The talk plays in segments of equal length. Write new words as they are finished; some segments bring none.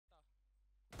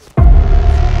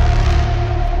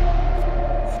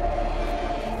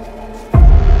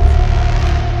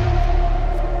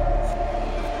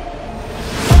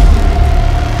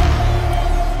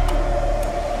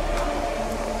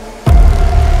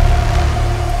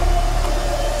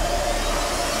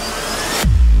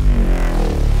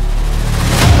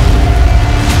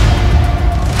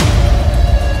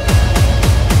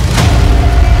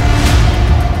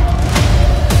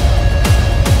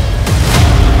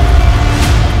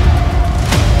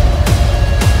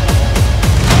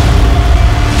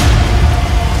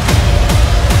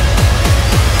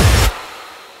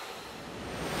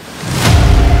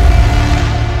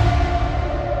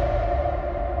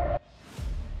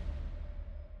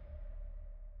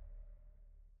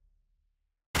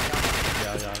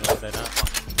เลยนะ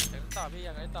ต่อพี่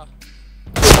ยังไงต่อ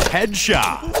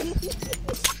Headshot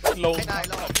ลงได้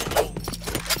รอบลง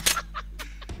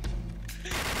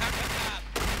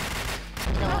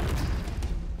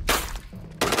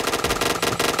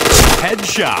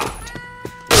Headshot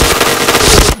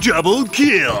Double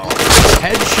kill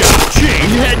Headshot Chain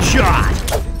headshot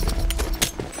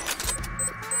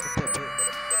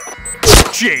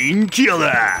Chain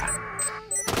killer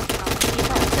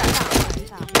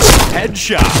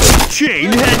Headshot Chain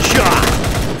headshot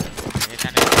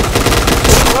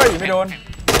เฮ้ยไม่โดน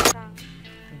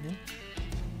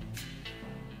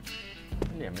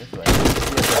เหลี่ยมไม่สวย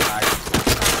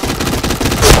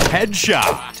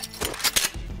Headshot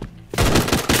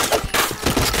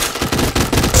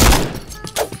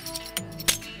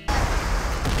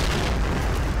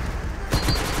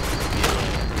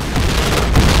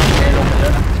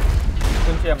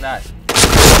เชื่อมได้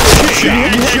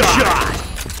Chain headshot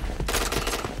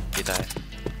ปีตาย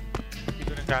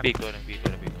ปีตัวหนึ่งปีตัว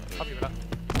หนึ่งเข้าปีไปแล้ว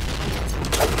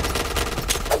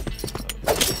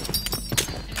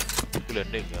กูเหลือ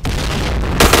หนึ่งครับ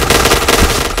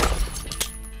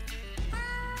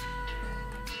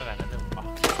ขนาดนั้นเลยป่ะ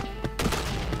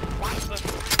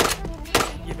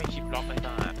ยี่ไม่คลิปล็อกเลยต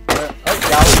าเฮ้ย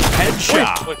ยาว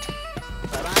Headshot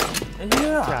ไอ้เหี้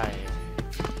ย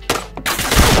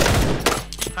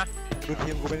ดูที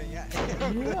มกูเป็นอย่างเงี้ย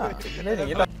เล่นอย่าง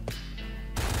นี้ตอน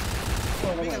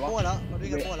วิ่งกันมั่วแล้ววิ่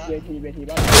งกันมั่วแล้วเวที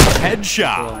บ้าน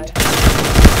Headshot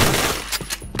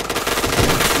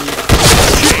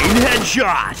Chain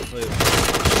headshot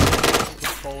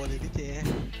โปรเลยพี่เจ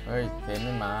เฮ้ยเซนไ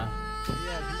ม่มา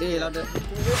เราเดิน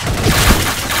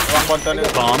วางบนตัวนึง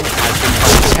Bomb has been บ้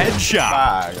า Headshot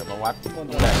อย่ามาวัดไ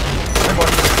ม่บน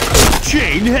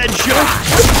Chain headshot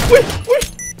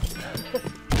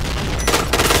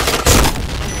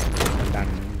ดัน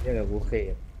เรียกกูเค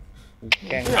ส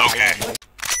แกง Okay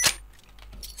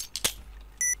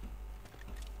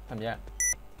ทำแย่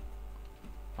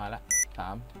มาละ3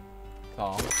 2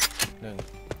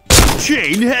 1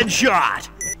 Chain headshot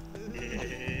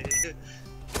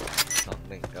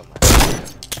 2-1ก็มา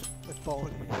โปร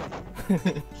เลย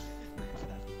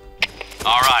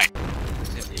Alright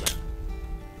ใช่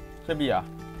บีเหรอ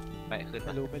ไม่ขึ้น ไ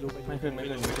ม่รู้ไม่ขึ้น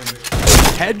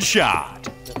Headshot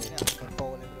โปร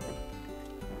เลย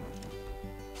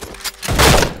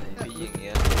ปีอย่างเ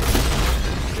งี้ย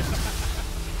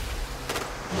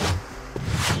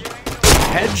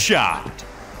Headshot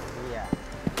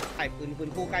ไอ้ปืน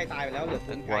คู่ใกล้ตายไปแล้วเหลือ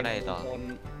ปืนไกลโดน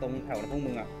ตรงแถวพวก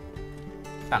มึงอ่ะ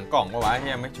สั่งกล่องปะวะเฮี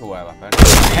ยไม่ชัวร์ป่ะ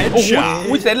Headshot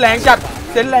อุ้ยเซนแรงจัด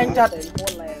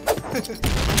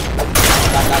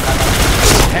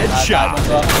Headshot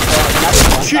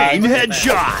Chain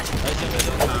headshot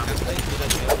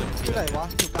ที่ไหนวะ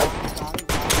อยู่ก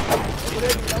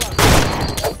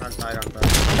ลางตาย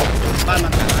บ้านมั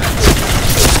น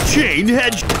Chain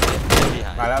headshot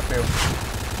มาแล้วฟิล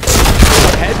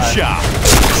Headshot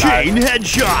Chain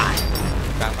headshot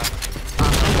กลางบ้าน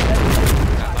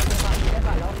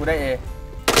กูได้เอ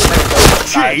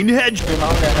Chain headshot ฟิลมา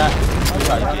ห้องเรียนได้ห้อง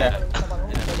สายห้องเรียน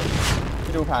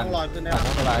ที่ดูผ่านห้อ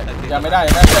งสบายยังไม่ได้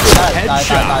ตาย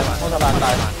ห้องสบายต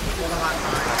าย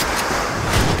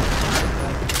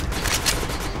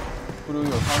กูดูอ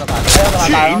ยู่ห้องสบาย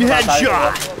Chain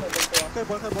headshot เคย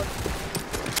บน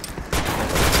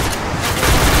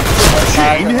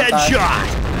Chain headshot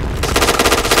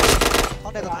ห้อ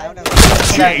งเด็กสุดท้ายห้องเด็ก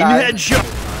Chain headshot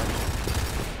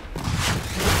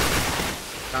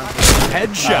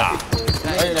Headshot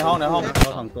เฮ้ยในห้องตั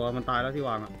ว2ตัวมันตายแล้วที่ว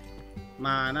างอ่ะม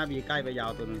าหน้าบีใกล้ไปยา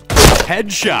วตัวนึง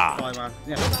Headshot ลอยมาเ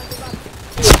นี่ย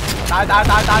ตาย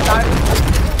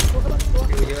อ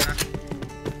ยู่เยอะนะ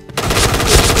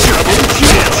Double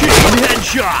kill Chain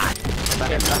headshot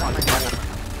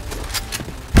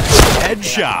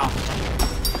Headshot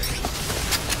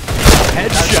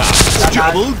Headshot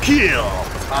Double kill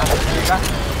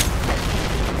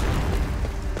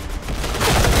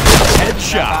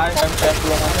Headshot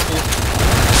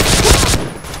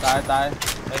ตาย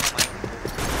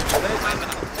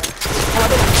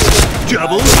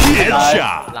Double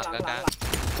headshot หลังกลาง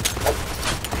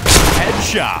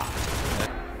Headshot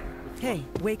Hey,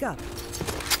 wake up.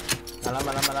 มาแล้ว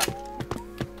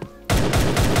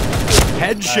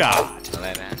Headshot อะไร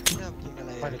นะ เริ่มยิงอะไ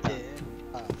รเจ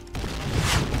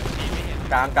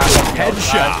กลาง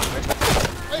Headshot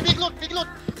เฮ้ยบิ๊กหลุด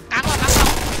กลาง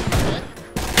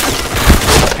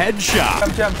Headshot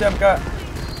เชื่อมก็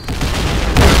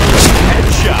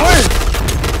Headshot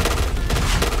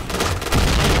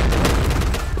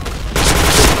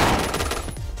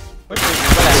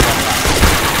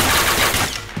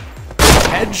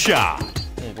Headshot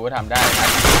นี่กูทำได้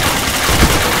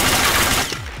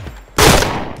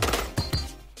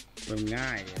มึงง่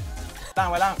าย ล่าง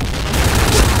ไว้ล่าง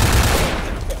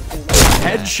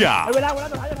Headshot. เวลา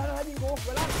สุดท้ายยิงกูเ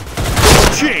วลา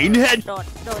Chain head. โดด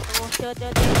กูเจอ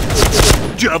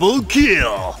Double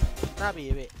kill. หน้าบี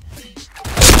พี่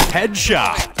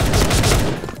Headshot.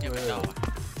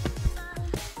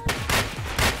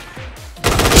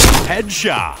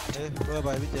 Headshot. เล่นไป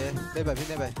พี่เจเล่นไป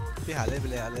พี่หาเล่นไป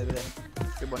เลยเล่นไปเลย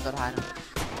คือบนสะพาน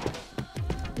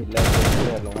ติดเลยเ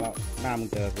ลือดลงแล้วหน้ามึง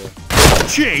เจอกู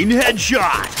Chain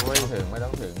headshot. ไม่ต้อ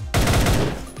งถึง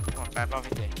แป๊บป่ะ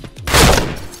พี่เจ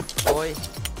โอ้ย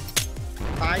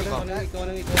ตายอีกตัว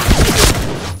นึง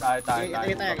ตาย แต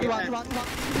ก พี่วาง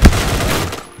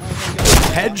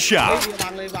Headshot.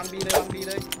 วางบีเ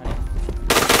ลย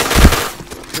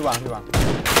ที่วาง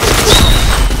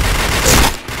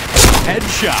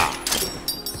Headshot.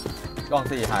 กล่อง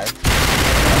4หาย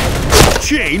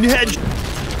Chain head.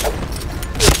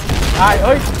 ตายเ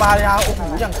อ้ยปลายาวโอ้โห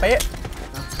อย่างเป๊ะ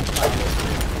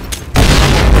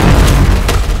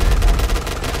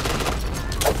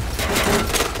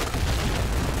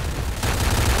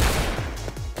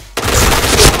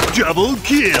Double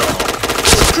kill.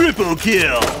 Triple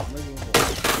kill.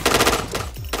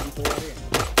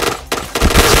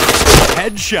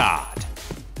 Headshot.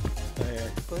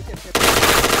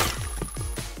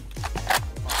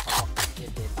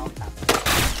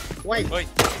 เว้ย เฮ้ย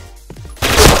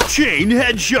Chain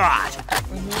headshot.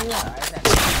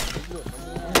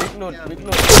 วิกหลุด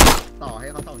ต่อให้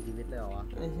เขาต่อชีวิตเลยเหรอวะ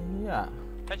ไอ้เหี้ย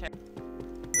ไม่ใช่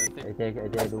ไอ้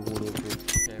เจดูกู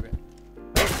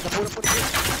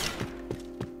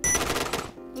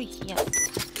อุ้ยเหี้ย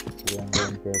เพียง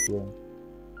เจ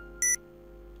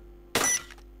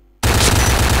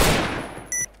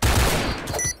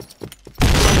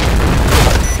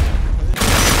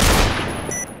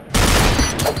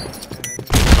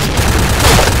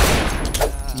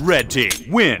Red team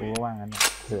win. ว่างั้น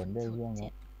เขินได้เรื่องนี้